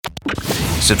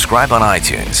Subscribe on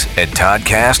iTunes at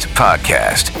Toddcast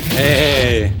Podcast.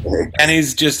 Hey,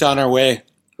 Kenny's just on our way.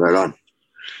 Right on.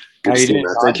 Good How to you see doing, you,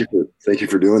 man. Todd? Thank you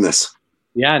for doing this.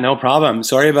 Yeah, no problem.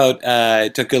 Sorry about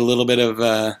it took a little bit of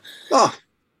Oh,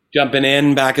 jumping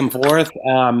in back and forth.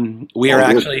 We are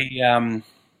all good. actually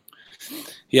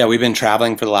we've been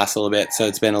traveling for the last little bit, so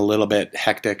it's been a little bit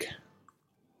hectic.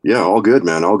 Yeah, all good,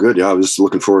 man. All good. Yeah, I was just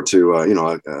looking forward to,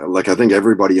 like I think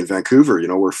everybody in Vancouver,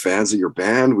 we're fans of your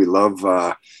band. We love,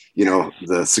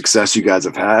 the success you guys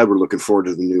have had. We're looking forward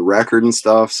to the new record and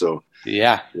stuff. So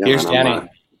Yeah, yeah, here's man, Danny.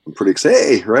 I'm pretty excited.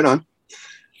 Hey, right on.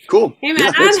 Cool. Hey man,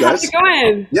 Yeah, thanks, how's guys. it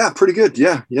going? Yeah, pretty good.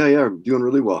 Yeah. Doing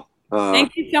really well.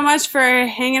 Thank you so much for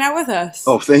hanging out with us.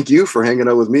 Oh, thank you for hanging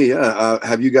out with me. Yeah.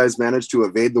 Have you guys managed to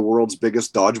evade the world's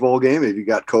biggest dodgeball game? Have you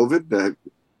got COVID?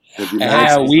 Have you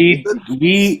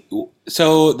managed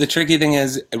So the tricky thing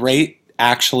is, right?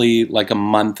 Actually, like a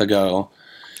month ago,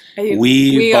 We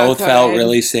we got both felt COVID.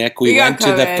 really sick. We We got went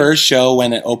to the COVID. first show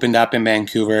when it opened up in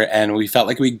Vancouver, and we felt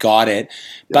like we got it.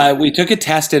 But we took a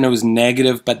test and it was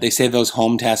negative. But they say those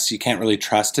home tests, you can't really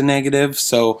trust a negative,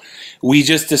 so we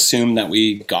just assumed that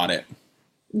we got it.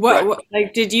 What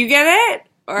like did you get it?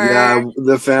 Or Yeah,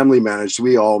 the family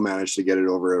we all managed to get it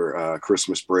over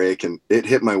Christmas break, and it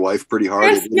hit my wife pretty hard.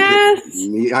 It didn't hit Christmas?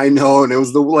 me, I know, and it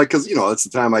was because that's the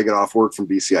time I get off work from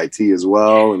BCIT as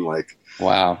well, and like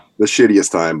Wow. the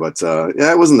shittiest time. But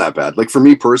it wasn't that bad. Like for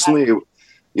me personally,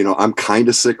 I'm kind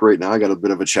of sick right now. I got a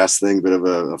bit of a chest thing, bit of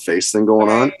a face thing going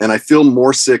on, and I feel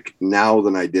more sick now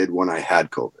than I did when I had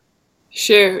COVID.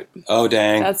 Shoot. Oh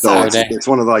dang. That's So so it's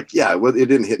one of it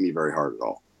didn't hit me very hard at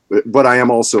all. But I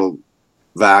am also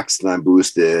vaxxed and I'm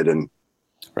boosted, and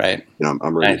Right.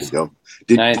 I'm ready Nice. to go.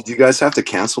 Did Nice. you guys have to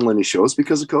cancel any shows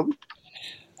because of COVID?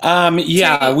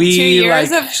 Yeah, 2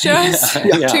 years of shows?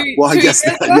 Yeah. Well, I 2 guess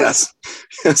years that, ago? yes.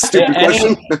 Stupid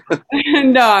question.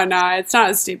 No, it's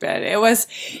not stupid. It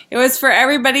was for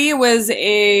everybody. It was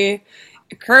a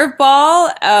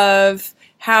curveball of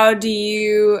how do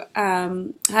you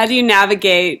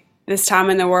navigate this time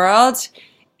in the world.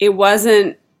 It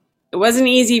wasn't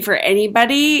easy for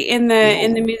anybody in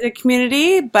the music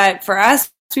community, but for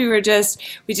us, we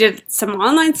did some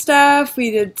online stuff.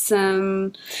 We did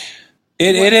some.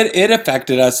 It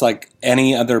affected us like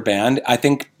any other band, I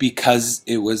think, because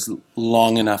it was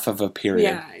long enough of a period.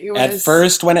 Yeah, it At was-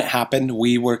 first, when it happened,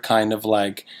 we were kind of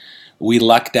like, we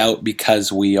lucked out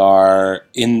because we are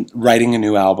in writing a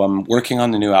new album, working on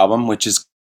the new album, which is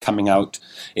coming out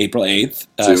April 8th,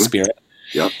 Soon. Spirit.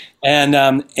 Yep. And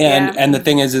Yeah. the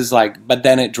thing is like, but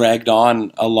then it dragged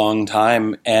on a long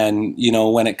time. And,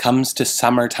 when it comes to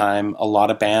summertime, a lot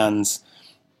of bands,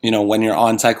 when you're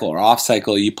on cycle or off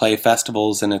cycle, you play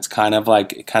festivals and it's kind of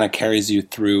like, it kind of carries you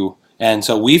through. And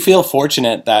so we feel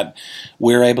fortunate that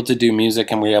we're able to do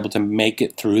music and we're able to make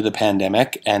it through the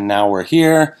pandemic. And now we're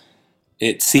here.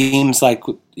 It seems like,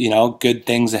 good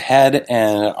things ahead,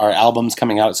 and our album's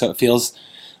coming out. So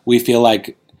we feel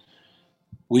like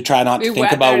we try not to We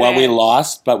think about weathered what we it.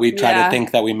 lost, but we try Yeah. to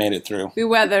think that we made it through. We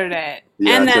weathered it,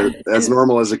 Yeah, and it's then as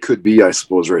normal as it could be, I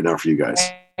suppose, right now for you guys.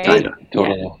 Kinda.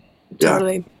 Totally. Yeah.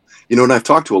 Totally. And I've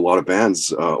talked to a lot of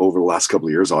bands over the last couple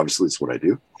of years. Obviously, it's what I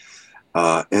do.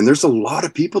 And there's a lot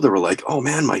of people that were like, oh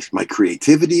man, my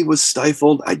creativity was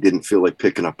stifled. I didn't feel like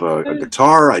picking up a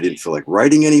guitar. I didn't feel like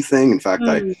writing anything. In fact,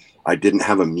 I didn't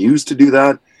have a muse to do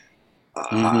that.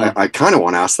 I kind of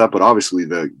want to ask that, but obviously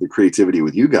the creativity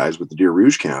with you guys, with the Dear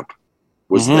Rouge Camp,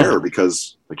 was there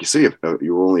because, like you say,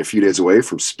 you were only a few days away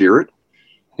from Spirit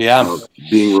Yeah.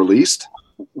 being released.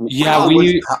 Yeah,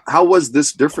 How was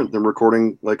this different than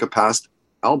recording like a past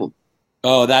album?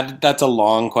 Oh, that's a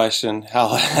long question. How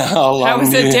long? How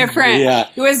was it different? Yeah.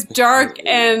 It was dark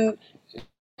and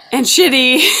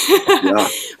shitty. Yeah.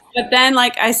 But then,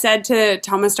 like I said to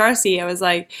Thomas Darcy, I was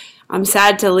like, I'm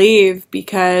sad to leave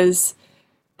because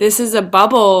this is a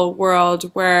bubble world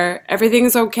where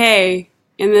everything's okay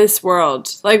in this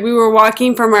world. Like, we were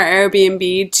walking from our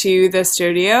Airbnb to the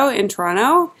studio in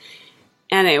Toronto,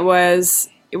 and it was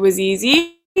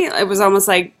easy. It was almost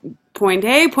like point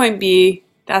A, point B.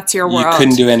 That's your world. You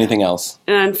couldn't do anything else.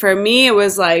 And for me, it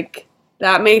was like,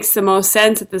 that makes the most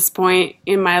sense at this point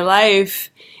in my life.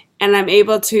 And I'm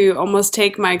able to almost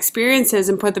take my experiences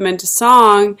and put them into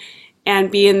song and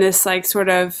be in this like sort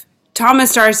of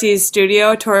Thomas Darcy's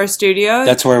studio, Taurus Studios.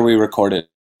 That's where we recorded.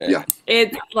 Yeah.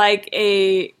 It's like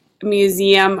a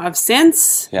museum of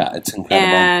synths Yeah, it's incredible.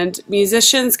 and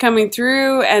musicians coming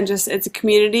through, and just it's a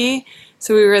community.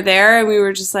 So we were there and we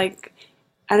were just like,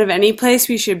 out of any place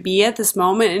we should be at this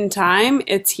moment in time,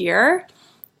 it's here.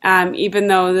 Even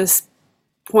though this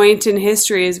point in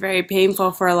history is very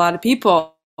painful for a lot of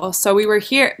people. So we were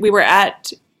here, we were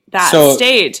at that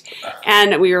state.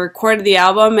 And we recorded the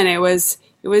album, and it was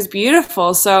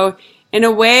beautiful. So in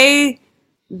a way,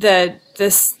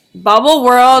 this bubble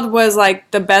world was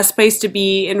like the best place to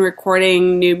be in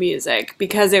recording new music,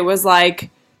 because it was like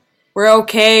we're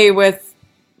okay with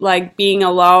like being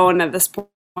alone at this point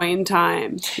in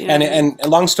time. You know? And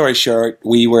long story short,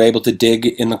 we were able to dig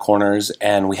in the corners,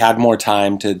 and we had more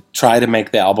time to try to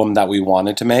make the album that we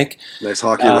wanted to make. Nice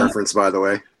hockey reference, by the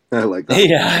way. I like that.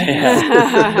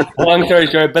 Yeah. Long story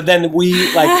short, but then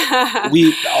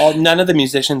none of the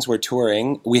musicians were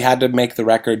touring. We had to make the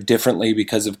record differently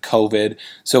because of COVID.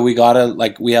 So we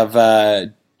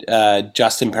have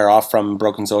Justin Peroff from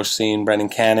Broken Social Scene, Brendan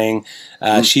Canning,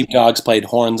 Sheepdogs played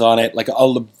horns on it, like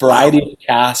a variety of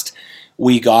cast.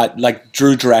 We got like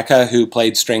Drew Dreka, who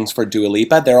played strings for Dua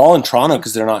Lipa. They're all in Toronto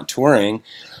because they're not touring.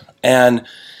 And,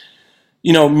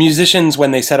 you know, musicians,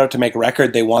 when they set out to make a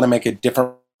record, they want to make a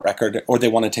different record, or they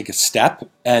want to take a step,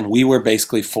 and we were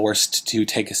basically forced to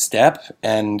take a step,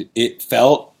 and it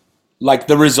felt like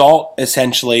the result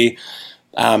essentially,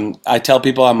 I tell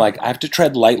people, I'm like, I have to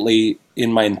tread lightly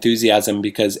in my enthusiasm,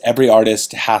 because every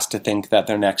artist has to think that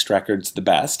their next record's the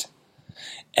best.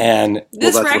 And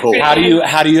how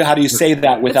do you say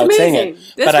that without saying it?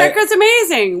 This record's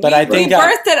amazing. But we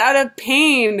birthed it out of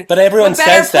pain. But everyone says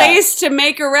that. What better place to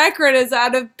make a record is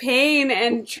out of pain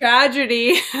and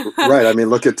tragedy. Right. I mean,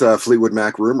 look at Fleetwood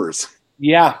Mac Rumors.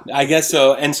 Yeah, I guess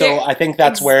so. And so I think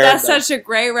that's where... That's such a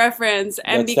great reference.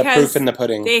 And because the proof in the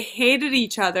pudding. They hated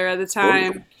each other at the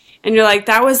time. And you're like,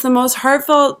 that was the most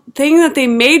heartfelt thing that they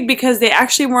made, because they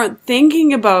actually weren't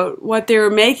thinking about what they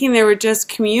were making. They were just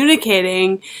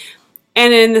communicating.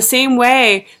 And in the same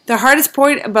way, the hardest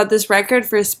point about this record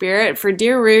for Spirit, for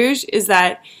Dear Rouge, is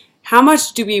that how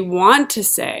much do we want to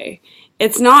say?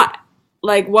 It's not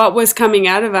like what was coming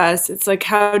out of us. It's like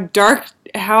how dark,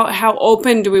 how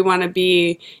open do we want to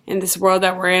be in this world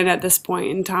that we're in at this point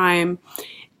in time.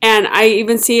 And I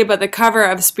even see about the cover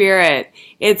of Spirit,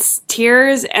 it's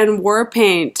tears and war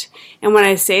paint. And when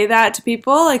I say that to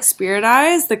people, like Spirit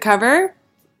Eyes, the cover,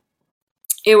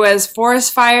 it was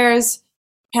forest fires,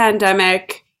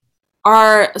 pandemic,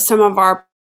 some of our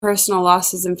personal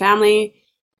losses in family,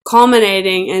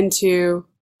 culminating into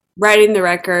writing the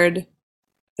record,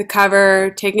 the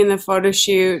cover, taking the photo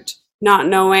shoot, not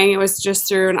knowing it was just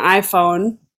through an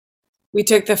iPhone. We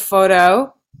took the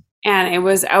photo, and it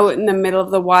was out in the middle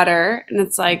of the water. And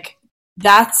it's like,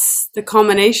 that's the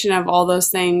culmination of all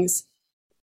those things.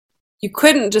 You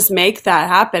couldn't just make that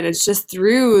happen. It's just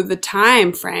through the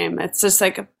time frame. It's just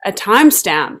like a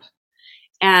timestamp.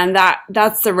 And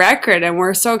that's the record. And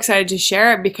we're so excited to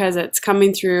share it, because it's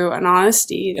coming through an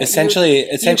honesty that essentially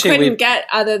you couldn't get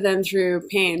other than through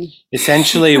pain.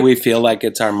 Essentially, we feel like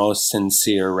it's our most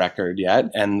sincere record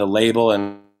yet. And the label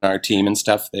and our team and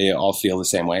stuff, they all feel the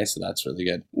same way, so that's really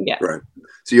good. Yeah, right.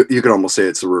 So you could almost say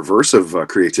it's the reverse of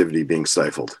creativity being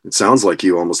stifled. It sounds like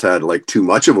you almost had like too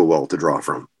much of a well to draw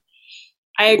from.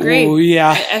 I agree. Ooh, yeah,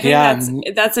 I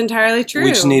think that's entirely true. We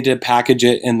just need to package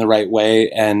it in the right way,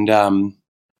 and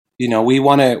you know, we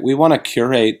want to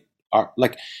curate our,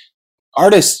 like,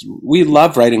 artists. We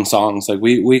love writing songs. Like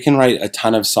we can write a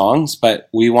ton of songs, but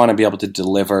we want to be able to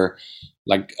deliver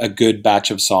like a good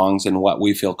batch of songs and what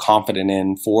we feel confident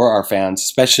in for our fans,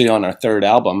 especially on our third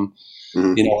album.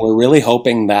 Mm-hmm. You know, we're really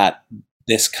hoping that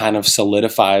this kind of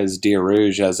solidifies Dear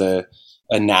Rouge as a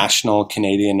national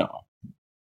Canadian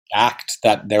act,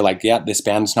 that they're like, yeah, this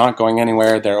band's not going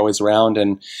anywhere. They're always around.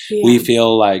 And we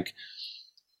feel like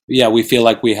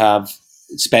we have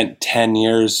spent 10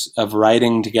 years of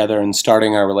writing together and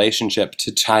starting our relationship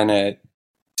to kind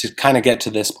of get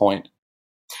to this point.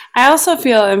 I also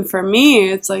feel, and for me,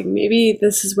 it's like maybe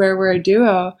this is where we're a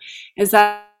duo, is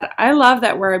that I love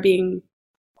that we're being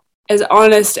as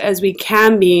honest as we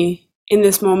can be in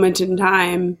this moment in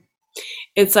time.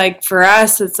 It's like for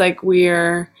us, it's like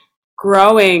we're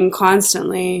growing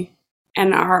constantly,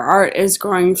 and our art is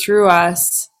growing through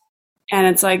us. And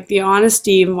it's like the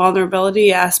honesty and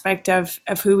vulnerability aspect of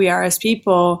who we are as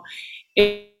people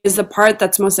is the part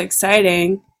that's most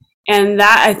exciting. And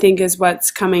that, I think, is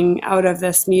what's coming out of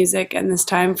this music and this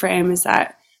time frame, is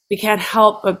that we can't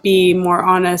help but be more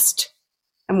honest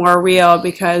and more real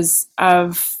because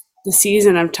of the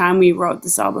season of time we wrote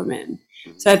this album in.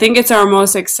 So I think it's our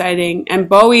most exciting. And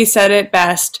Bowie said it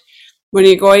best, when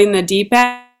you're going in the deep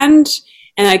end,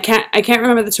 and I can't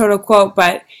remember the total quote,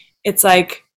 but it's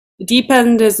like, the deep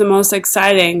end is the most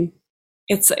exciting.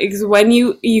 It's when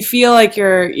you feel like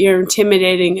you're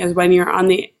intimidating, is when you're on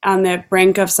the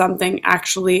brink of something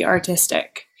actually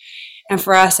artistic. And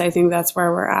for us, I think that's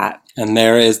where we're at. And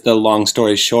there is the long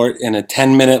story short in a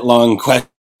 10-minute long question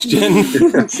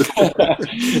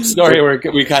Sorry,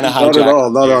 we kind of hijacked. Not at all.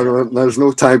 No. There's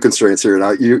no time constraints here.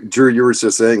 Now, Drew, you were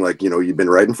just saying, like, you've been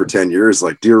writing for 10 years.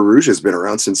 Like, Dear Rouge has been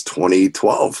around since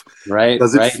 2012. Right.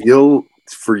 Does it feel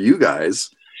for you guys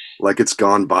like it's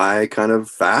gone by kind of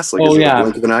fast? Like, is it a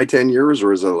blink of an eye 10 years,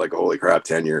 or is it like, holy crap,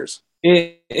 10 years?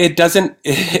 It doesn't,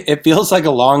 it feels like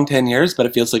a long 10 years, but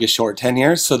it feels like a short 10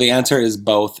 years. So the answer is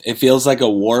both. It feels like a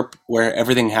warp where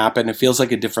everything happened. It feels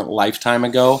like a different lifetime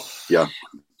ago. Yeah.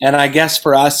 And I guess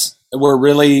for us, we're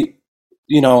really,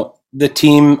 the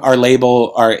team, our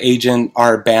label, our agent,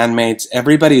 our bandmates,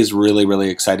 everybody is really, really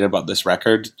excited about this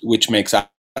record, which makes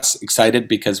us excited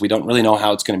because we don't really know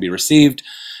how it's going to be received.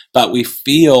 But we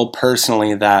feel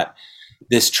personally that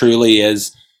this truly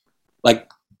is like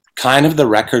kind of the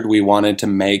record we wanted to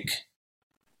make,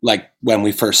 like when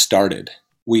we first started.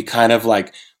 We kind of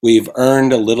like, we've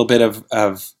earned a little bit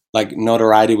of like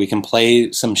notoriety. We can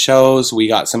play some shows. We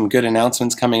got some good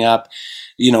announcements coming up.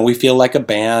 We feel like a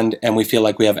band, and we feel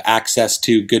like we have access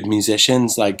to good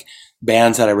musicians, like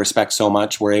bands that I respect so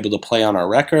much. We're able to play on our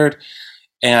record.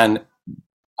 And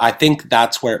I think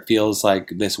that's where it feels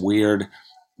like this weird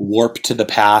warp to the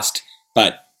past,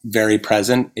 but very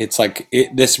present. It's like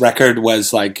this record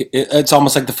was like, it's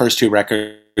almost like the first two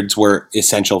records were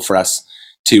essential for us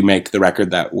to make the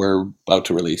record that we're about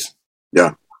to release.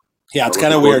 Yeah. Yeah, it's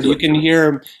kind of weird. You can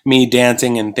hear me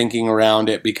dancing and thinking around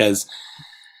it because,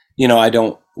 we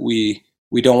don't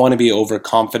want to be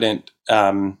overconfident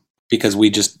because we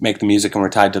just make the music and we're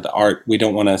tied to the art. We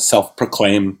don't want to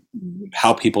self-proclaim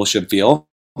how people should feel.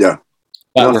 Yeah.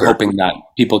 But we're hoping that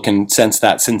people can sense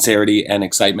that sincerity and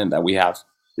excitement that we have.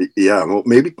 Yeah. Well,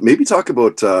 maybe talk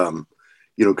about,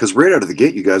 because right out of the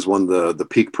gate, you guys won the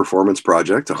Peak Performance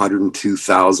Project,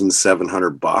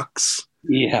 $102,700.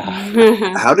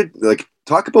 Yeah. How did,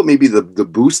 talk about maybe the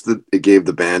boost that it gave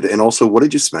the band, and also what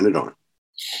did you spend it on?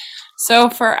 So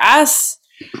for us,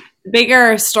 the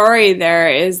bigger story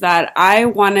there is that I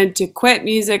wanted to quit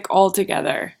music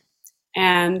altogether.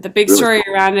 And the big story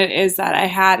around it is that I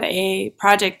had a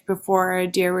project before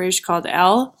Dear Rouge called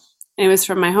Elle, and it was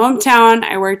from my hometown.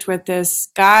 I worked with this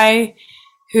guy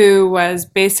who was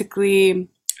basically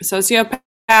a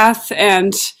sociopath,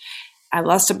 and I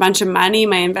lost a bunch of money.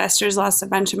 My investors lost a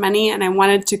bunch of money, and I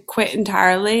wanted to quit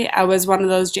entirely. I was one of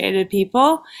those jaded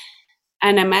people.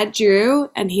 And I met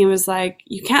Drew, and he was like,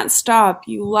 you can't stop.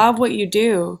 You love what you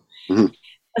do. Mm-hmm.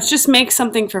 Let's just make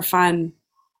something for fun.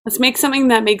 Let's make something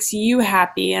that makes you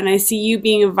happy. And I see you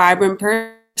being a vibrant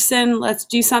person. Let's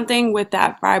do something with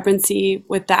that vibrancy,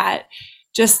 with that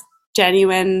just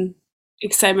genuine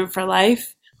excitement for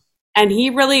life. And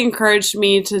he really encouraged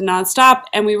me to not stop.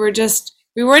 And we weren't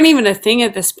even a thing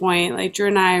at this point. Like, Drew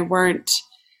and I weren't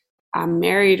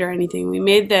married or anything. We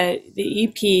made the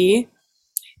EP,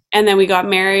 and then we got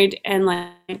married, and like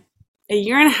around a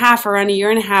year and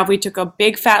a half, we took a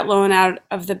big fat loan out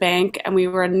of the bank, and we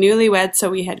were newlyweds, so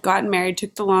we had gotten married,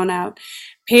 took the loan out,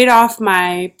 paid off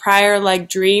my prior like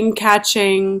dream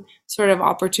catching sort of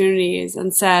opportunities,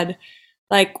 and said,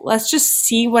 like, let's just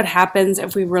see what happens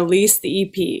if we release the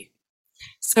EP.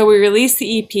 So we released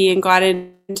the EP and got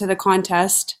into the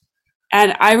contest.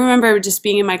 And I remember just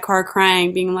being in my car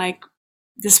crying, being like,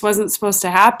 this wasn't supposed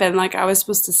to happen. Like, I was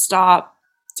supposed to stop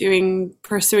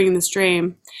pursuing this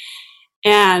dream.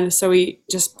 And so we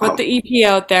just put the EP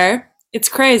out there. It's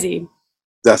crazy.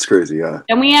 That's crazy, yeah.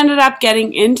 And we ended up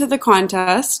getting into the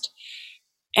contest,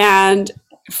 and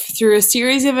through a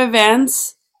series of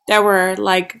events that were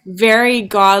like very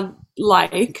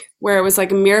God-like, where it was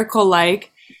like a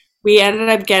miracle-like, we ended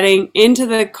up getting into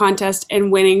the contest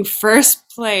and winning first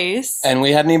place. And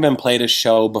we hadn't even played a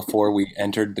show before we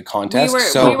entered the contest. We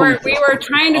were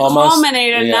trying to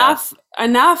culminate enough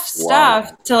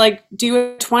stuff to like do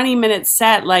a 20-minute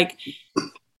set. Like, it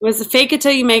was fake it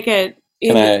till you make it.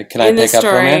 Can I pick up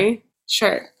from it?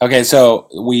 Sure. Okay, so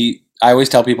I always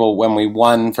tell people when we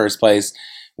won first place,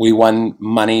 we won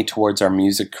money towards our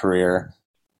music career,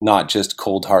 not just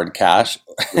cold hard cash,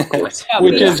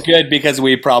 which is good because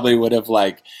we probably would have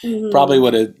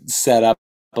set up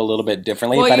a little bit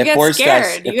differently. Well, but it forced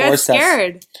us.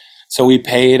 So we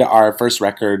paid our first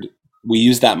record. We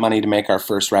used that money to make our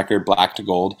first record, Black to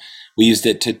Gold. We used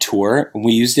it to tour.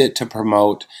 We used it to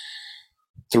promote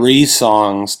 3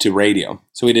 songs to radio.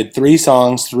 So we did 3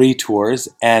 songs, 3 tours,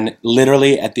 and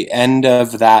literally at the end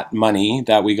of that money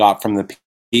that we got from the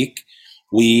Peak,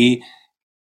 we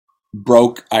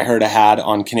broke I Heard a Had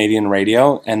on Canadian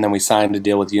radio, and then we signed a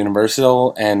deal with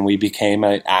Universal, and we became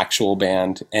an actual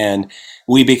band, and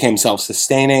we became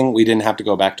self-sustaining. We didn't have to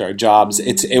go back to our jobs.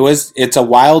 It's a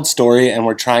wild story, and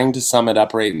we're trying to sum it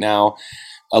up right now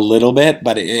a little bit,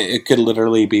 but it could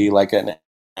literally be like an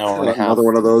hour and a half. Another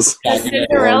one of those. The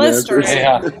Cinderella story.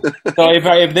 Yeah. So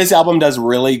if this album does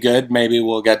really good, maybe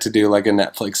we'll get to do like a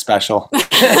Netflix special.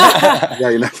 Yeah,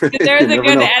 you never. There's you a never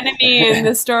good know. enemy in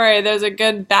the story. There's a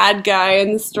good bad guy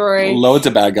in the story. Loads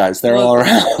of bad guys. They're all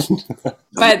around.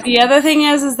 But the other thing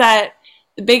is that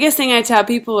the biggest thing I tell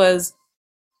people is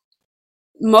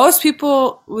most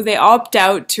people, they opt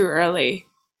out too early.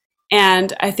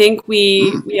 And I think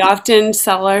we often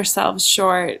sell ourselves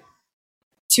short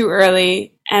too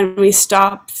early, and we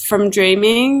stop from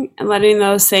dreaming and letting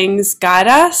those things guide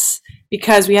us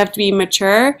because we have to be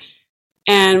mature,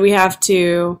 and we have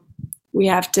to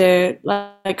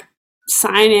like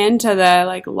sign into the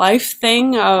like life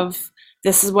thing of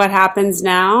this is what happens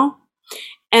now.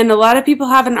 And a lot of people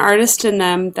have an artist in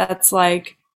them that's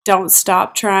like, don't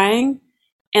stop trying,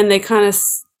 and they kind of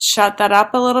shut that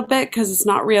up a little bit because it's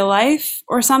not real life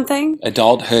or something.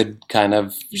 Adulthood kind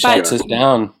of shuts us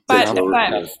down. But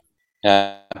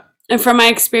Yeah. and from my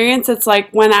experience, it's like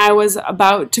when I was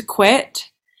about to quit,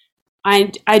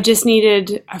 I just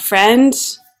needed a friend,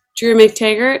 Drew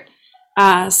McTaggart,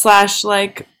 /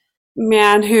 like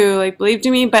man who like believed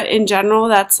in me. But in general,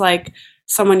 that's like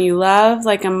someone you love,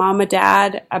 like a mom, a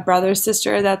dad, a brother,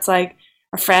 sister. That's like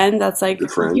a friend. That's like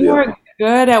you are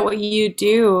good at what you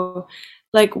do.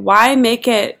 Like, why make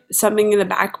it something in the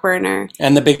back burner?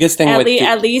 And the biggest thing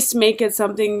at least make it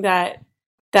something that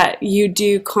you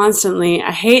do constantly.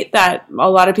 I hate that a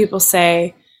lot of people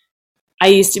say, I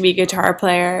used to be a guitar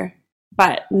player,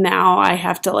 but now I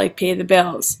have to like pay the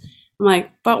bills. I'm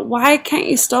like, but why can't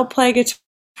you still play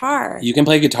guitar? You can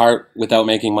play guitar without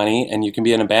making money, and you can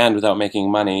be in a band without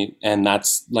making money, and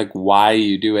that's like why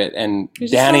you do it. And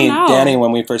Danny,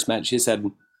 when we first met, she said,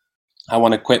 I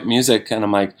want to quit music. And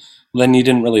I'm like, then you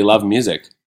didn't really love music.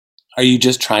 Are you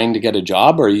just trying to get a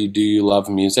job, or do you love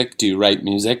music? Do you write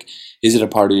music? Is it a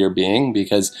part of your being?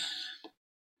 Because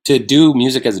to do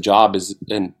music as a job is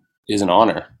an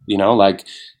honor, you know, like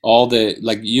all the,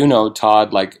 like, you know,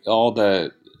 Todd, like all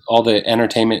the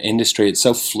entertainment industry, it's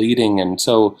so fleeting and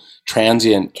so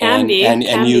transient. And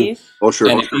you, oh, sure.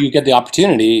 And if you get the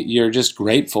opportunity, you're just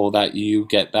grateful that you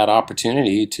get that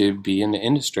opportunity to be in the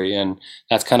industry. And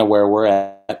that's kind of where we're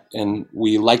at. And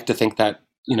we like to think that,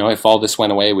 you know, if all this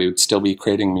went away, we would still be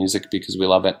creating music because we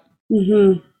love it.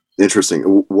 Mm-hmm.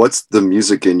 Interesting. What's the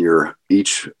music in your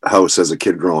each house as a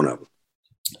kid growing up?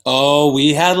 Oh,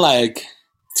 we had like...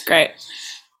 It's great.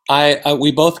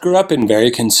 We both grew up in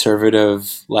very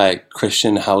conservative, like,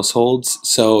 Christian households.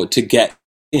 So to get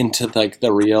into like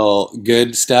the real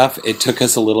good stuff, it took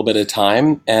us a little bit of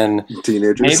time. And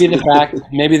teenagers,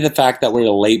 maybe the fact that we're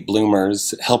late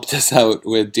bloomers helped us out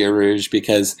with Dear Rouge,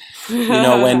 because you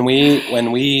know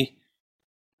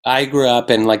I grew up,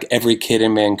 and like every kid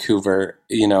in Vancouver,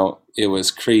 you know, it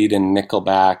was Creed and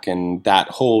Nickelback and that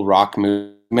whole rock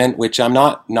movement, which I'm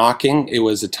not knocking. It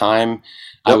was a time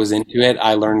I was into it.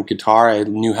 I learned guitar. I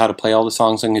knew how to play all the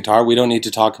songs on guitar. We don't need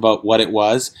to talk about what it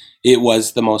was. It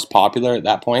was the most popular at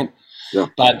that point. Yeah.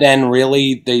 But then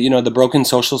really the broken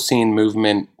social scene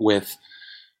movement with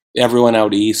everyone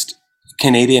out east,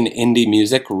 Canadian indie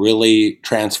music really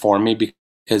transformed me,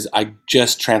 because I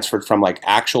just transferred from like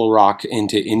actual rock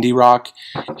into indie rock.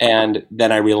 And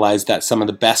then I realized that some of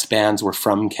the best bands were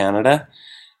from Canada.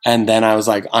 And then I was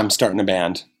like, I'm starting a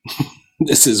band.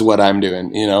 This is what I'm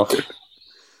doing, you know?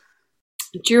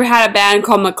 Drew had a band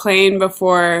called McLean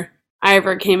before I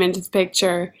ever came into the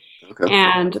picture. Okay.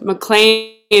 And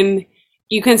McLean,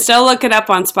 you can still look it up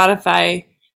on Spotify.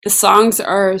 The songs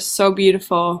are so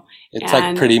beautiful. It's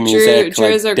like pretty music,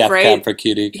 Drew's like Death Cab for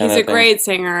Cutie kind He's of a great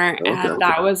singer, and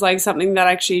that was like something that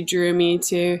actually drew me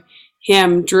to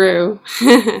him. Drew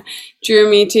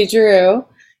me to Drew.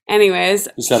 Anyways,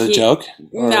 is that a joke?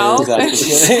 No,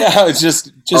 yeah, it's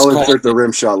just. I'll insert the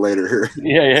rim shot later here.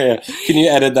 Yeah. Can you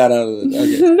edit that out?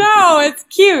 Okay. No, it's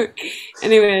cute.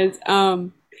 Anyways,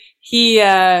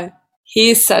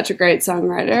 he's such a great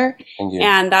songwriter. Thank you.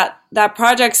 And that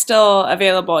project's still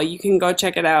available. You can go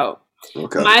check it out.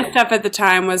 Okay. My stuff at the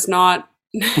time was not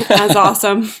as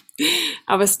awesome.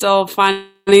 I was still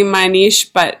finding my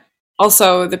niche, but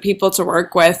also the people to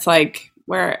work with, like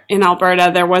where in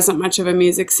Alberta there wasn't much of a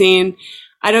music scene.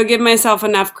 I don't give myself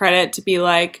enough credit to be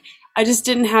like, I just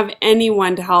didn't have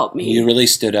anyone to help me. You really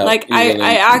stood out. Like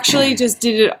I actually just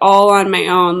did it all on my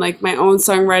own. Like my own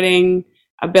songwriting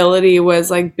ability was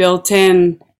like built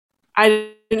in. I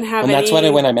didn't have and that's why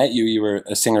when I met you, you were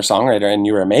a singer-songwriter and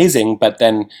you were amazing. But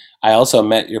then I also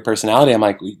met your personality. I'm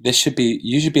like, you should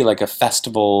be like a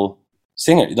festival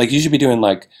singer. Like you should be doing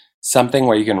like something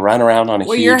where you can run around on a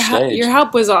huge stage. Your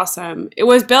help was awesome. It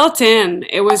was built in.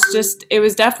 It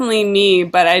was definitely me,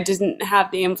 but I didn't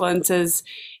have the influences.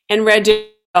 And Reggie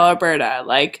Alberta.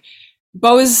 Like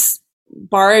Beau's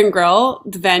Bar and Grill,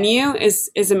 the venue is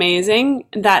amazing.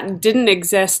 That didn't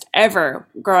exist ever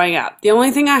growing up. The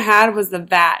only thing I had was the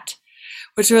VAT,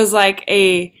 which was like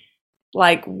a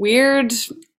weird,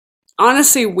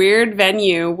 honestly weird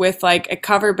venue with like a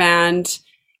cover band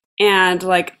and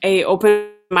like a open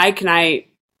mic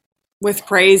night with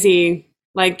crazy.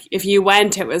 Like if you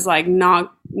went, it was like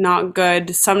not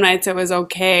good. Some nights it was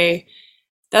okay.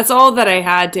 That's all that I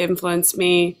had to influence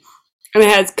me. And I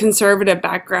had conservative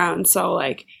background, so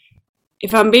like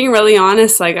if I'm being really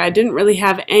honest, like I didn't really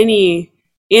have any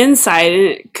insight, and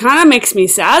it kind of makes me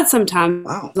sad sometimes.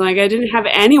 Wow. Like I didn't have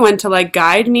anyone to like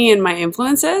guide me in my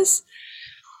influences.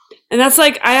 And that's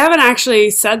like, I haven't actually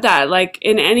said that like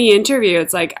in any interview.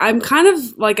 It's like, I'm kind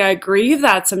of like, I grieve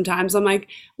that sometimes. I'm like,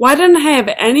 why didn't I have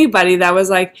anybody that was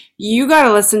like, you got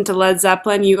to listen to Led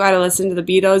Zeppelin, you got to listen to the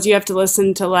Beatles, you have to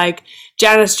listen to like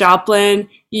Janis Joplin,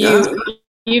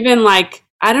 even like,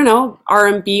 I don't know,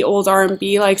 R&B, old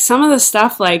R&B, like some of the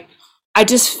stuff like I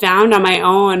just found on my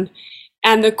own.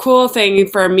 And the cool thing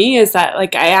for me is that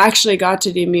like I actually got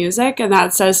to do music, and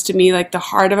that says to me like the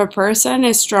heart of a person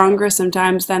is stronger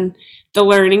sometimes than the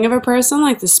learning of a person,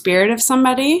 like the spirit of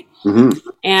somebody. Mm-hmm.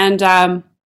 And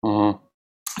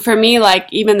for me, like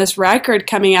even this record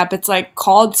coming up, it's like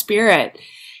called Spirit,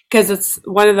 because it's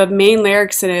one of the main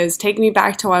lyrics in it is take me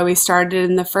back to why we started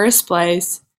in the first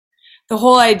place. The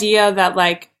whole idea that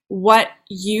like what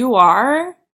you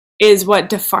are is what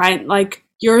defines like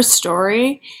your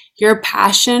story, your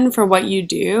passion for what you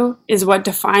do is what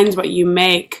defines what you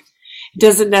make. It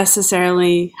doesn't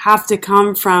necessarily have to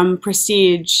come from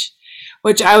prestige,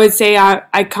 which I would say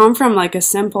I come from like a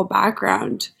simple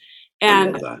background.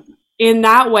 And in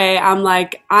that way, I'm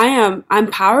like, I'm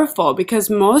powerful because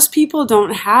most people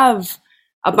don't have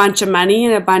a bunch of money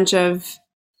and a bunch of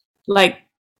like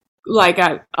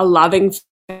a loving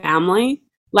family.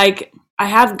 Like I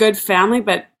have good family,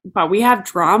 but we have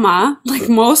drama like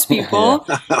most people.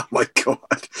 Oh my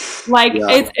god! Like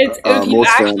it's if you most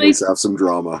actually families have some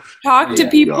drama. Talk to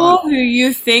people who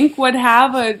you think would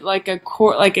have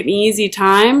an easy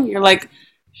time, you're like,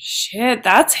 shit,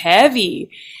 that's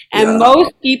heavy. And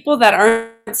most people that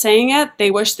aren't saying it, they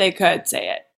wish they could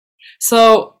say it.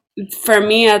 So for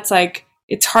me, it's like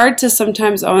it's hard to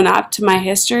sometimes own up to my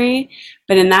history,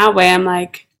 but in that way, I'm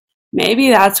like,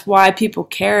 maybe that's why people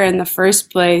care in the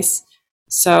first place.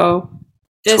 So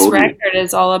this record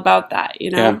is all about that,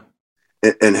 you know?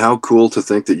 Yeah. And how cool to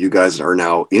think that you guys are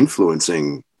now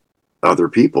influencing other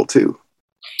people too.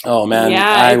 Oh man.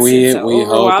 Yeah, we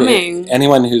hope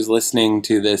anyone who's listening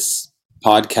to this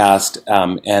podcast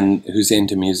and who's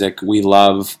into music, we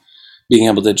love being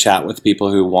able to chat with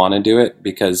people who want to do it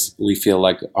because we feel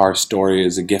like our story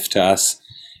is a gift to us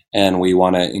and we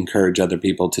want to encourage other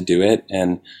people to do it.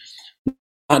 And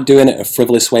not do it in a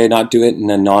frivolous way, not do it in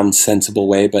a nonsensible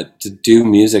way, but to do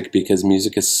music because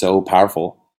music is so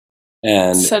powerful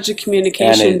and such a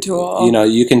communication tool. You know,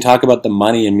 you can talk about the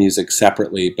money in music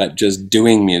separately, but just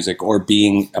doing music or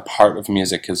being a part of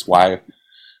music is why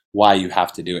you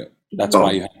have to do it. That's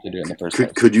why you have to do it in the first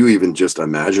place. Could you even just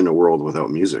imagine a world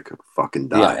without music? I'd fucking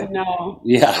die. Yeah, no.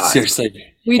 Yeah,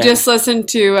 seriously. We just listened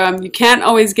to you can't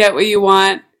always get what you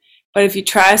want, but if you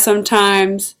try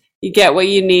sometimes, you get what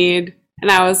you need. And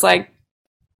I was like,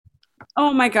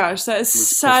 oh my gosh, that is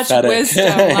such pathetic.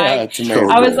 wisdom. Like,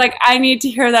 I was like, I need to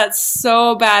hear that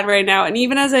so bad right now. And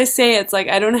even as I say it, it's like,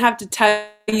 I don't have to tell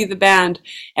you the band.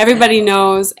 Everybody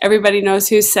knows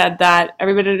who said that.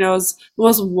 Everybody knows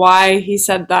almost why he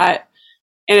said that.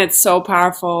 And it's so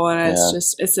powerful. And it's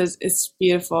just, it's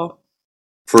beautiful.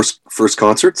 First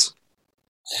concerts?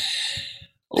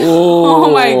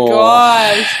 Oh my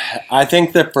gosh. I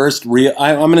think the first real,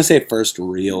 I'm going to say first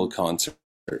real concert.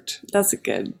 That's a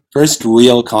good. First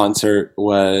real concert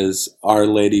was Our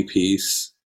Lady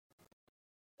Peace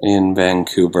in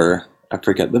Vancouver. I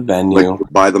forget the venue. Like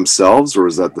by themselves, or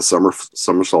was that the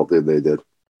somersault they did?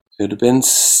 It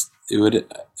was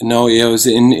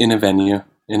in a venue.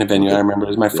 In a venue. I remember it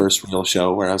was my first real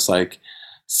show where I was like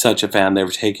such a fan. They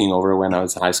were taking over when I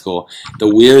was in high school. The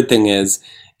weird thing is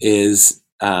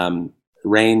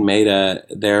Rain Maida,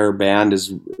 their band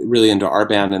is really into our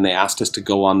band, and they asked us to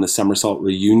go on the Somersault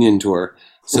reunion tour.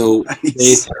 So,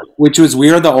 nice. Which was,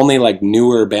 we were the only like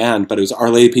newer band, but it was Our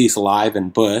Lady Peace live in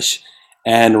Bush,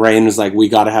 and Rain was like, we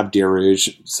got to have Dear Rouge,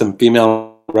 some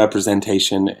female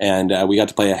representation, and we got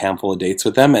to play a handful of dates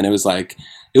with them, and it was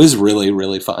really,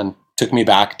 really fun. Took me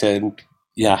back to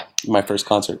my first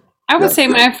concert. I would say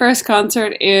my first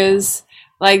concert is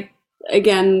like,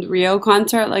 again, real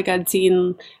concert. Like I'd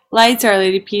seen Lights, Our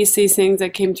Lady Peace, these things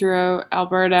that came through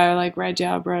Alberta, like Reggie,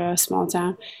 Alberta, small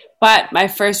town. But my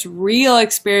first real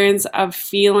experience of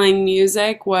feeling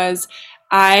music was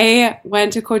I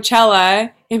went to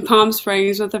Coachella in Palm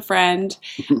Springs with a friend.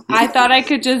 I thought I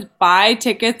could just buy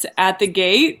tickets at the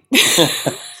gate.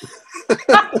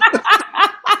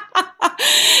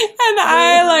 And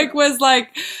I was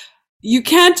like, you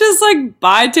can't just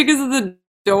buy tickets at the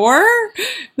door.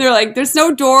 They're like, there's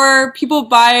no door. People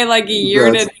buy a year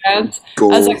in advance.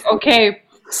 Cool. I was like, okay.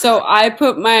 So I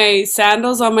put my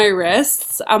sandals on my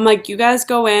wrists. I'm like, you guys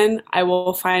go in. I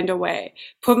will find a way.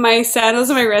 Put my sandals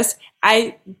on my wrists.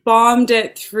 I bombed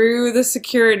it through the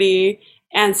security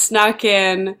and snuck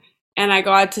in, and I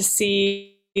got to see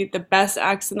the best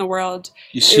acts in the world.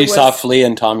 She saw Flea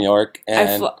and Tom York.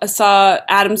 And I saw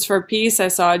Atoms for Peace. I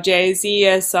saw Jay-Z.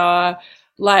 I saw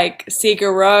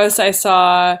Sigur Rós. I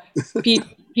saw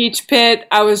Peach Pit.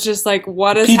 I was just like,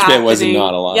 what is happening? Peach Pit was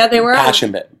not a lot. Yeah, they were.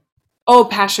 Passion Pit. Oh,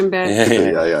 Passion Pit.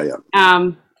 Yeah.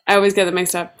 I always get them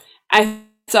mixed up. I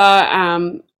saw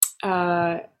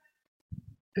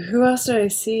who else did I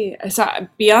see? I saw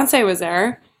Beyonce was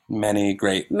there. Many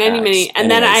great acts. Many.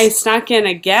 And then I snuck in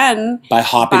again by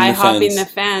hopping the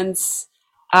fence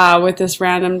with this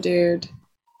random dude.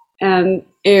 And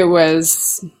it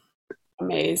was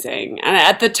amazing. And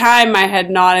at the time, I had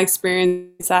not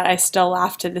experienced that. I still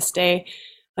laugh to this day.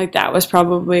 That was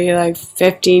probably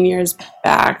 15 years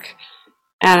back.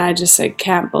 And I just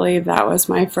can't believe that was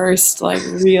my first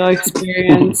real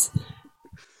experience.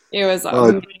 It was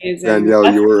amazing.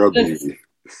 Danielle, you were a beauty.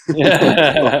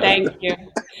 Thank you.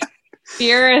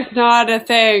 Fear is not a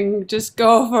thing. Just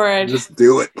go for it. Just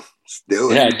do it. Just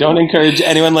do it. Yeah, don't encourage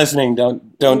anyone listening.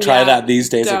 Don't try that these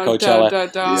days at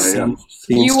Coachella. Don't.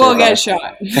 You will get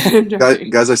shot.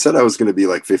 Guys, I said I was going to be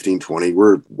 15, 20.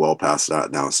 We're well past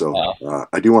that now. So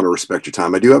I do want to respect your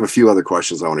time. I do have a few other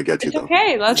questions I want to get to, though.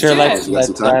 Okay, let's do it.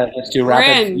 Let's do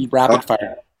rapid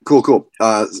fire. Cool.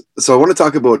 So I want to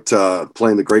talk about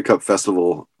playing the Grey Cup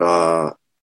Festival. What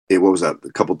was that?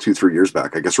 A couple, 2-3 years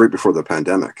back, I guess, right before the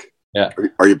pandemic. Yeah.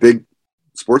 Are you big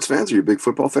sports fans? Are you big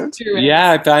football fans?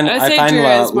 Yeah, I find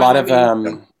a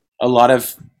lot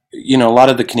of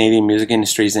the Canadian music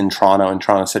industry is in Toronto, and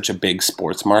Toronto is such a big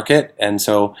sports market. And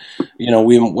so,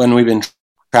 when we've been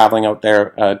traveling out there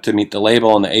to meet the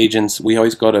label and the agents, we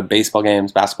always go to baseball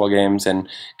games, basketball games, and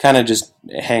kind of just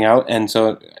hang out. And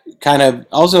so kind of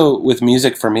also with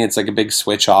music, for me, it's a big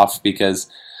switch off because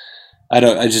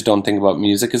I just don't think about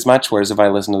music as much. Whereas if I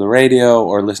listen to the radio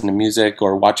or listen to music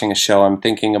or watching a show, I'm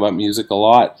thinking about music a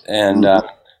lot, and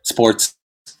sports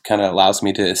kind of allows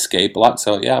me to escape a lot.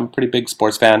 So yeah, I'm a pretty big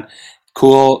sports fan.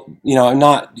 Cool. I'm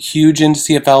not huge into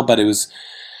CFL, but it was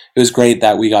great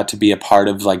that we got to be a part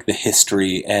of the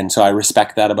history. And so I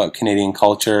respect that about Canadian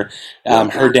culture.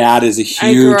 Her dad is a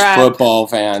huge football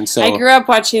fan. So I grew up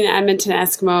watching the Edmonton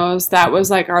Eskimos. That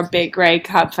was our big Grey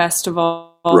Cup festival.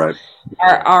 Right.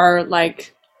 Our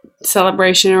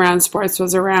celebration around sports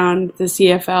was around the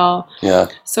CFL. Yeah.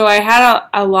 So I had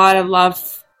a lot of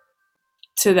love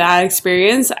to that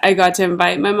experience. I got to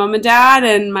invite my mom and dad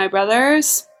and my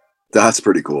brothers. That's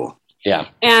pretty cool. Yeah.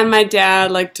 And my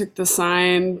dad took the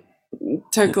sign,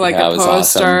 took a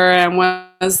poster, awesome. And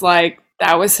was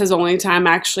that was his only time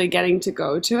actually getting to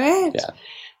go to it. Yeah.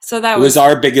 So that was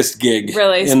our biggest gig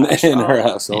really in her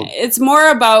household. It's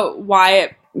more about why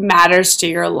it matters to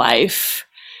your life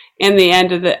at the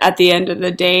end of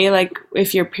the day,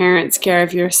 if your parents care,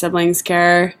 if your siblings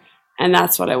care, and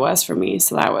that's what it was for me.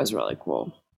 So that was really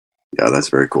cool. Yeah, that's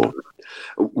very cool.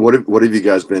 What have you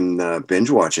guys been binge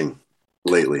watching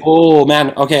lately? Oh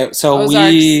man, okay, so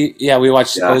Ozarks. we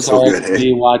watched Ozarks. So good,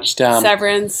 hey? We watched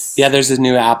Severance. Yeah, there's this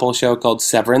new Apple show called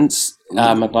Severance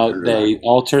about they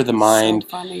alter the mind. So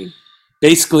funny.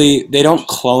 Basically, they don't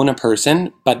clone a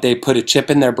person, but they put a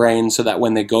chip in their brain so that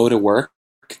when they go to work,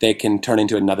 they can turn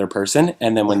into another person,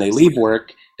 and then when they leave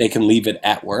work, they can leave it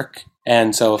at work.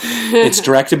 And so it's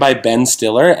directed by Ben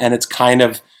Stiller, and it's kind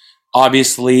of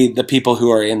obviously the people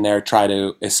who are in there try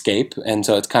to escape, and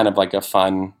so it's kind of a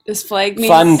fun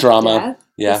drama. Death?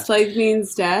 Yeah. This flag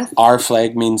means death. Our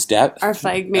flag means death. Our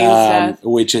flag means death,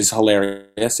 which is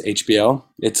hilarious. HBO.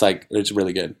 It's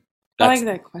really good. I like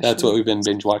that question. That's what we've been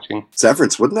binge watching.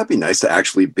 Severance. Wouldn't that be nice to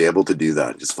actually be able to do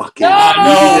that? Just fucking. No,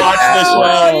 watch the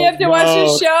show. You have to watch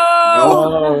the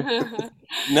show.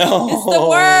 No. It's the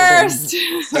worst.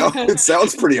 It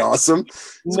sounds pretty awesome.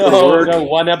 No,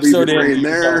 one episode in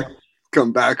there.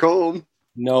 Come back home.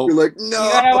 No. You're like, no.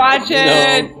 You gotta watch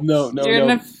it. No. You're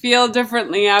gonna feel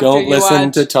differently after Don't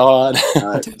listen to Todd.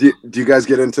 Do you guys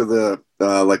get into the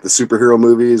the superhero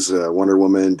movies? Wonder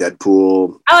Woman,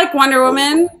 Deadpool. I like Wonder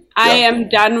Woman. I am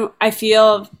done. I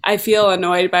feel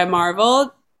annoyed by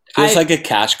Marvel. Feels like a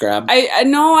cash grab. I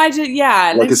know. I just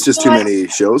Like it's just too many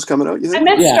shows coming out. You I think?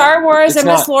 miss Yeah, Star Wars. it's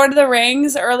I miss not- Lord of the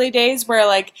Rings early days, where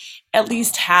like at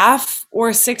least half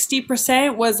or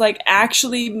 60% was like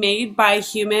actually made by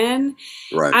human.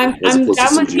 Right. I'm As opposed to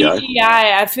done with CGI.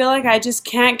 CGI. I feel like I just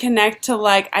can't connect to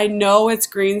like I know it's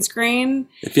green screen.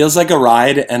 It feels like a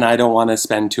ride, and I don't want to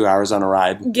spend 2 hours on a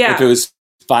ride. Yeah. If it was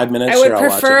 5 minutes, I would sure, I'll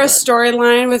watch prefer a it,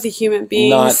 storyline with a human being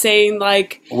Not- saying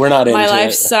like but we're not into my life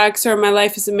it. sucks or my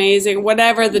life is amazing,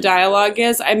 whatever the dialogue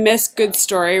is. I miss good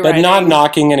story But writing. not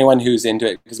knocking anyone who's into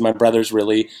it, because my brother's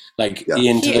really like Yeah.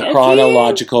 into He- the is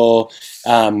chronological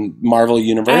Marvel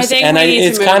universe, I think and we need to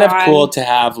it's move kind of on. cool to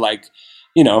have like,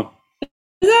 you know,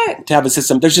 Is it? to have a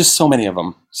system. There's just so many of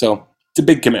them, so it's a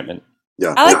big commitment.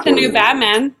 Yeah. I like the totally. new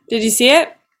Batman. Did you see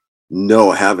it?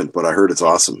 No, I haven't, but I heard it's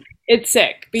awesome. It's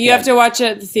sick, but you Yeah. have to watch it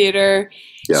at the theater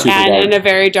Yeah. Super and dark. in a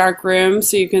very dark room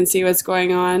so you can see what's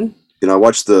going on. You know, I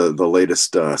watched the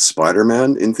latest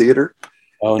Spider-Man in theater.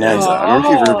 Oh, And nice. I don't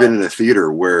know if you've ever been in a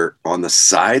theater where on the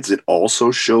sides it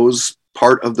also shows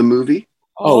part of the movie.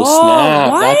 Oh,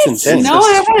 snap. That's intense. It's No, a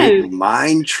I straight haven't.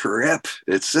 mind trip.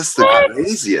 It's just the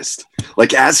craziest.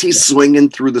 Like as he's swinging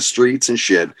through the streets and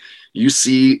shit, you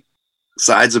see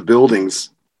sides of buildings.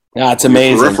 Yeah, it's on your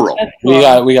amazing. Peripheral. That's We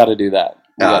cool. got to do that.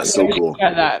 Yeah, so We cool.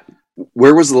 got that.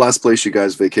 Where was the last place you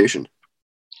guys vacationed?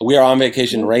 We are on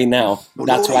vacation right now. Oh,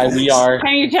 That's no, why it we is. are.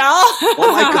 Can you tell? Oh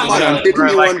my god, I'm taking We're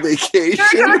you like- on vacation.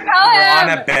 You're gonna tell We're him.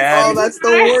 on a bed. Oh, that's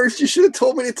the worst. You should have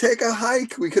told me to take a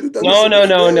hike. We could have done No, this no,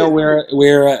 no, today. no.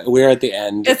 We're at the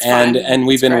end, It's and fine. and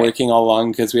we've It's been great. working all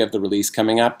along because we have the release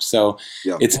coming up. So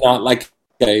Yeah. it's not like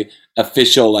a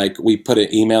official like we put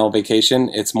an email vacation.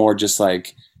 It's more just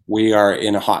like we are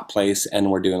in a hot place and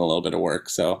we're doing a little bit of work.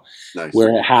 So Nice.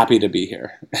 we're happy to be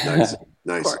here. Nice.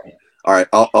 Nice. All right,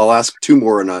 I'll ask two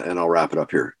more and I'll wrap it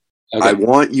up here. Okay. I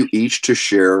want you each to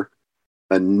share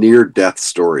a near-death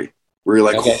story where you're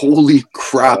like, Okay. "Holy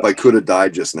crap, I could have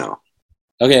died just now."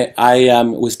 Okay, I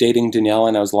was dating Danielle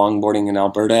and I was longboarding in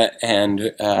Alberta,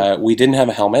 and we didn't have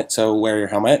a helmet, so wear your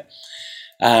helmet.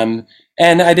 And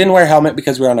I didn't wear a helmet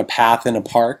because we were on a path in a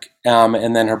park,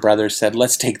 and then her brother said,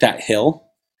 "Let's take that hill."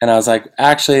 And I was like,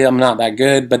 "Actually, I'm not that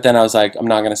good," but then I was like, "I'm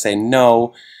not going to say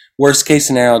no. Worst case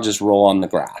scenario, I'll just roll on the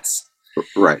grass."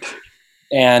 Right.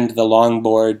 And the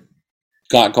longboard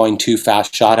got going too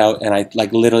fast, shot out, and I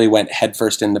like literally went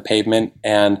headfirst in the pavement,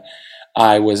 and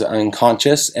I was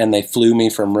unconscious, and they flew me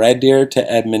from Red Deer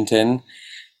to Edmonton.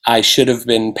 I should have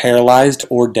been paralyzed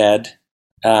or dead,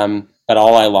 but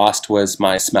all I lost was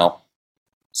my smell.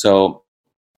 So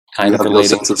kind You of have no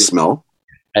relating sense of to- smell.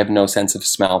 I have no sense of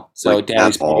smell. So Like,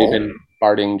 Danny's at all? probably been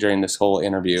farting during this whole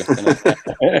interview.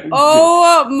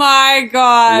 Oh my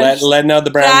gosh. letting out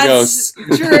the brown That's ghosts.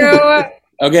 true.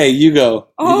 Okay, you go.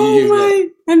 Oh You go. my.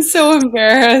 I'm so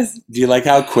embarrassed. Do you like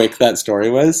how quick that story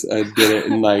was? I did it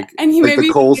in like And he Like made the me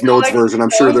Cole's feel Notes like version. I'm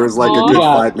sure there was like a small. good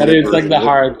yeah, 5 but minute it's like the version.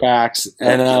 hard facts,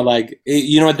 and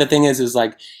you know what the thing is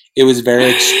like it was very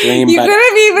extreme. You but could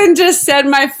have even just said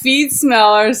my feet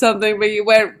smell or something, but you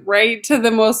went right to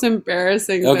the most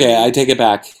embarrassing okay, thing. I take it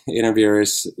back.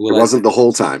 Interviewers, It will wasn't the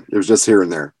whole time. It was just here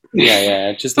and there.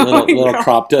 yeah, just a Oh little my little God.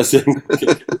 crop dusting.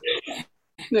 Okay,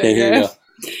 here you go.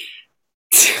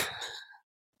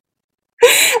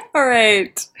 All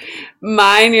right.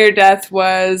 My near death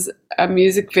was a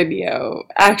music video,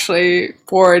 actually,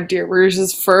 for Dear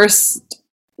Rouge's first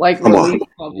Come on. release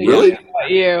called Thinking Really? About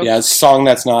You. Yeah, it's a song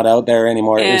that's not out there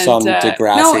anymore. It's on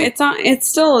Degrassi. No, it's on. It's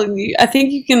still. I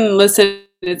think you can listen.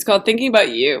 It's called "Thinking About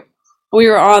You." We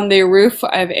were on the roof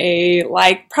of a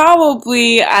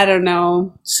probably I don't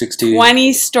know 60.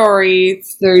 20-story,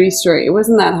 30-story. It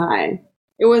wasn't that high.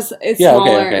 It's Yeah, okay,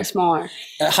 smaller, okay. smaller.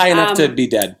 High enough to Um, be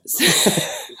dead.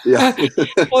 Yeah. Kind of if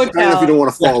you Hotel. don't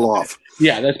want to fall off.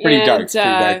 Yeah, that's pretty And, dark. It's pretty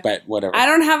dark, but whatever. I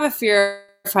don't have a fear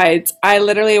of heights. I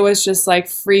literally was just like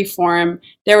free form.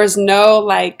 There was no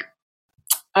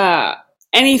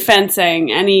any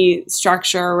fencing, any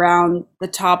structure around the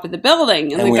top of the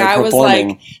building. And, And the we were guy was performing.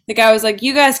 like,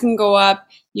 you guys can go up.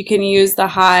 You can use the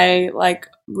high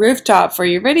rooftop for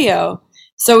your video.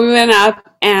 So we went up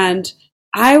and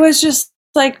I was just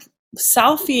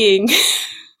selfieing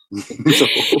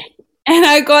and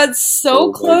I got so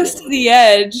Oh my close God. to the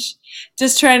edge,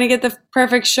 just trying to get the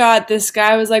perfect shot. This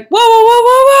guy was like, whoa, whoa, whoa,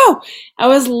 whoa, whoa. I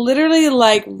was literally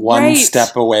One right.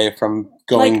 step away from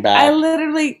going back. I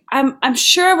literally, I'm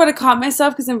sure I would have caught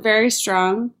myself because I'm very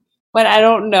strong, but I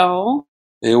don't know.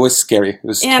 It was scary. It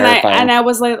was And terrifying. I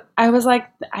was like,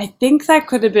 I think that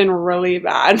could have been really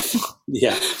bad.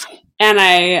 yeah.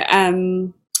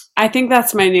 And I think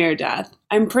that's my near death.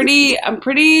 I'm pretty on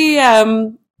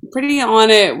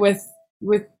it with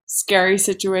scary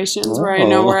situations where I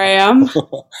know where I am.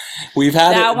 We've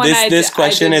had That one this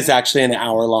question is actually an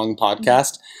hour-long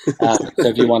podcast. So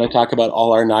if you want to talk about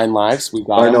all our 9 lives, we've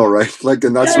got I them. know, right? Like,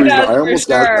 and that's the reason I almost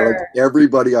got like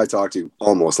everybody I talk to,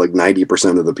 almost like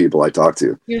 90% of the people I talk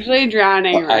to. Usually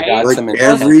drowning, I got right? Like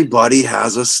everybody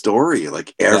has a story.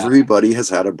 Like everybody has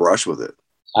had a brush with it.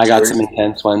 I got some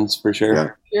intense ones for sure. Yeah.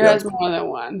 There has more than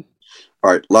one.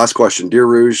 All right, last question. Dear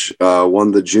Rouge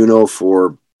won the Juno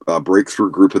for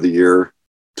Breakthrough Group of the Year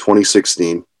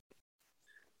 2016.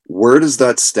 Where does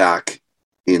that stack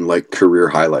in like career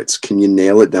highlights? Can you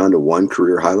nail it down to one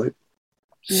career highlight?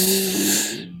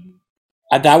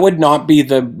 That would not be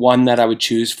the one that I would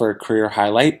choose for a career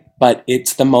highlight, but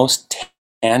it's the most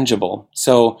tangible.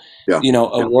 So,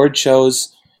 award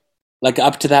shows, like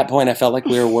up to that point, I felt like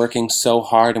we were working so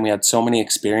hard and we had so many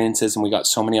experiences and we got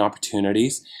so many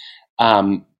opportunities.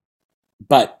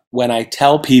 But when I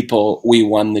tell people we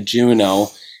won the Juno,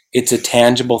 it's a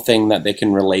tangible thing that they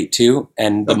can relate to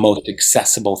and the most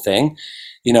accessible thing,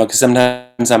 because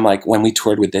sometimes I'm like, when we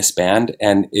toured with this band,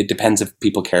 and it depends if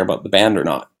people care about the band or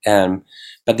not.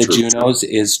 But the Junos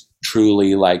is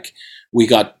truly like, we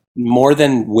got more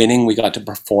than winning, we got to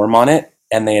perform on it,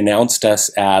 and they announced us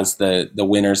as the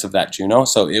winners of that Juno.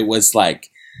 So it was like,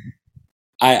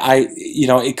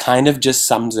 it kind of just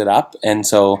sums it up. And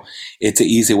so it's an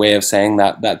easy way of saying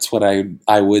that. That's what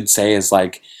I would say is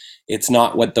like, it's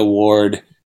not what the award,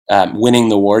 winning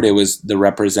the award, it was the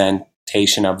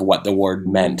representation of what the award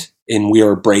meant. And we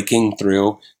were breaking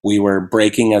through, we were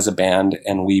breaking as a band,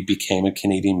 and we became a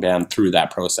Canadian band through that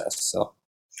process. So,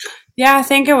 yeah, I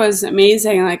think it was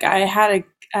amazing. Like I had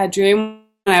a dream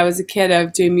when I was a kid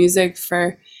of doing music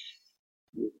for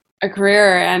a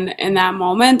career, and in that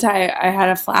moment I had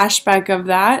a flashback of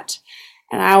that,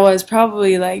 and I was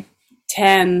probably like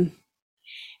 10,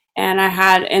 and I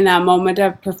had in that moment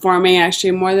of performing,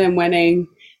 actually more than winning,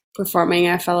 performing,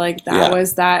 I felt like that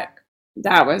was that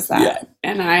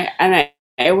and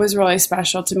it was really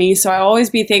special to me. So I always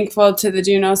be thankful to the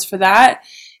Junos for that.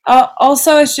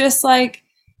 Also, it's just like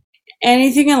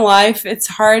anything in life, it's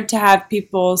hard to have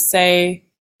people say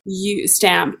you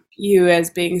stamp you as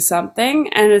being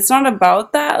something, and it's not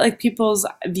about that, like people's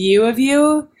view of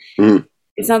you.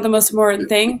 It's not the most important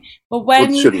thing, but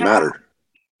when it shouldn't matter.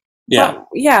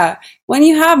 When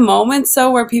you have moments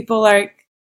where people like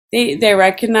they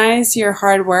recognize your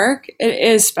hard work, it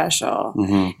is special.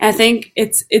 And I think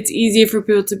it's easy for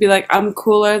people to be like, I'm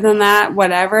cooler than that,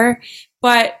 whatever,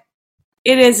 but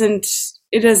it isn't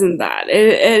that.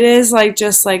 It is like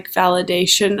just like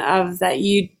validation of that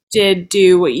you did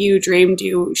do what you dreamed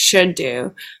you should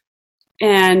do,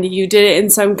 and you did it in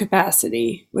some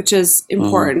capacity, which is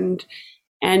important,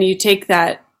 and you take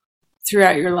that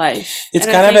throughout your life. It's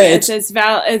kind of it's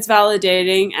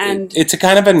validating, and it's a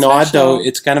kind of a nod though.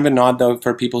 It's kind of a nod though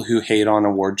for people who hate on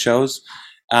award shows.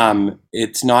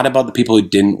 It's not about the people who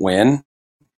didn't win,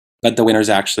 but the winners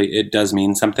actually, it does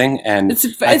mean something. And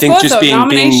I think just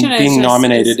being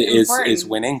nominated is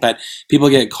winning, but people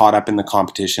get caught up in the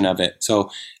competition of it.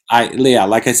 So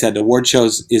like I said, award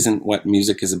shows isn't what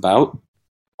music is about.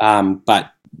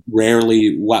 But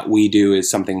rarely what we do is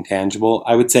something tangible.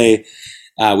 I would say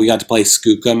we got to play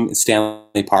Skookum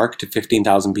Stanley Park to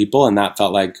 15,000 people, and that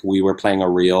felt like we were playing a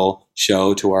real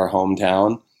show to our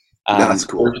hometown. That's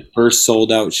cool. First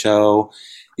sold out show.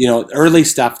 Early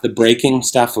stuff, the breaking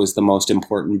stuff was the most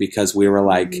important because we were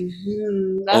like,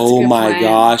 oh my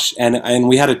gosh. And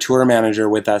we had a tour manager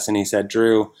with us, and he said,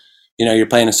 Drew, you're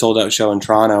playing a sold out show in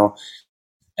Toronto.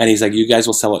 And he's like, you guys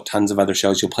will sell out tons of other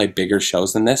shows. You'll play bigger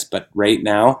shows than this. But right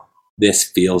now, this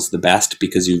feels the best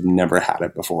because you've never had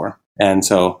it before. And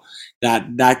so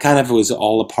that kind of was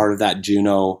all a part of that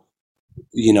Juno,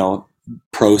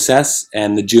 process.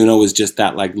 And the Juno was just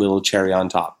that like little cherry on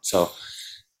top. So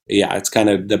yeah, it's kind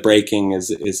of the breaking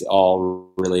is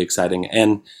all really exciting.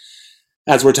 And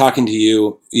as we're talking to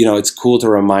you, it's cool to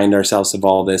remind ourselves of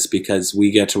all this because we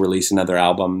get to release another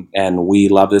album, and we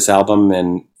love this album,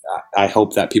 and I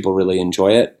hope that people really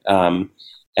enjoy it. And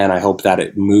I hope that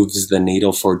it moves the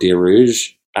needle for Dear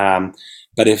Rouge.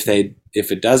 But if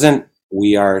it doesn't,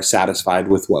 we are satisfied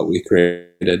with what we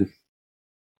created.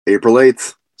 April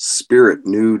 8th. Spirit,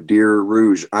 new Dear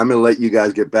Rouge. I'm going to let you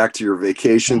guys get back to your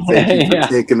vacation. Thank you for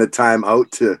taking the time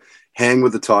out to hang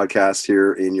with the Toddcast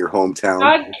here in your hometown.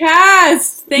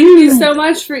 Toddcast! Thank you so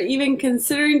much for even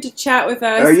considering to chat with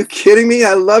us. Are you kidding me?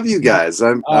 I love you guys.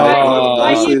 I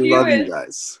honestly love you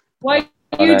guys. What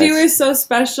you do is so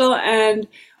special, and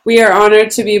we are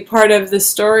honored to be part of the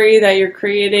story that you're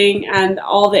creating and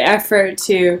all the effort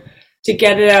to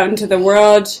get it out into the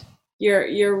world.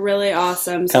 You're really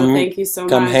awesome. So thank you so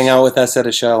much. Come hang out with us at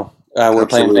a show. We're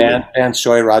playing Absolutely. Vance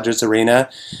Joy Rogers Arena.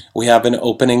 We have an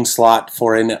opening slot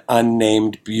for an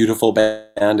unnamed beautiful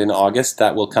band in August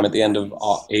that will come at the end of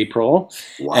April.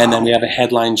 Wow. And then we have a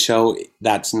headline show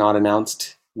that's not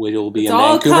announced. We will be It's in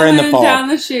all Vancouver in the coming fall. down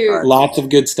the chute. Lots of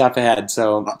good stuff ahead.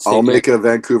 So I'll make it a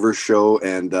Vancouver show,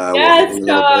 and Yes, we'll hang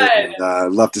out a bit, and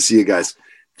I'd love to see you guys.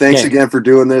 Thanks Okay. again for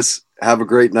doing this. Have a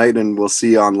great night, and we'll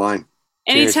see you online.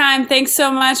 Anytime. Thanks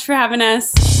so much for having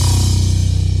us.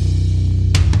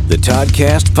 The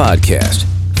Toddcast Podcast.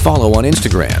 Follow on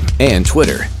Instagram and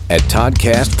Twitter at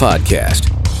Toddcast Podcast.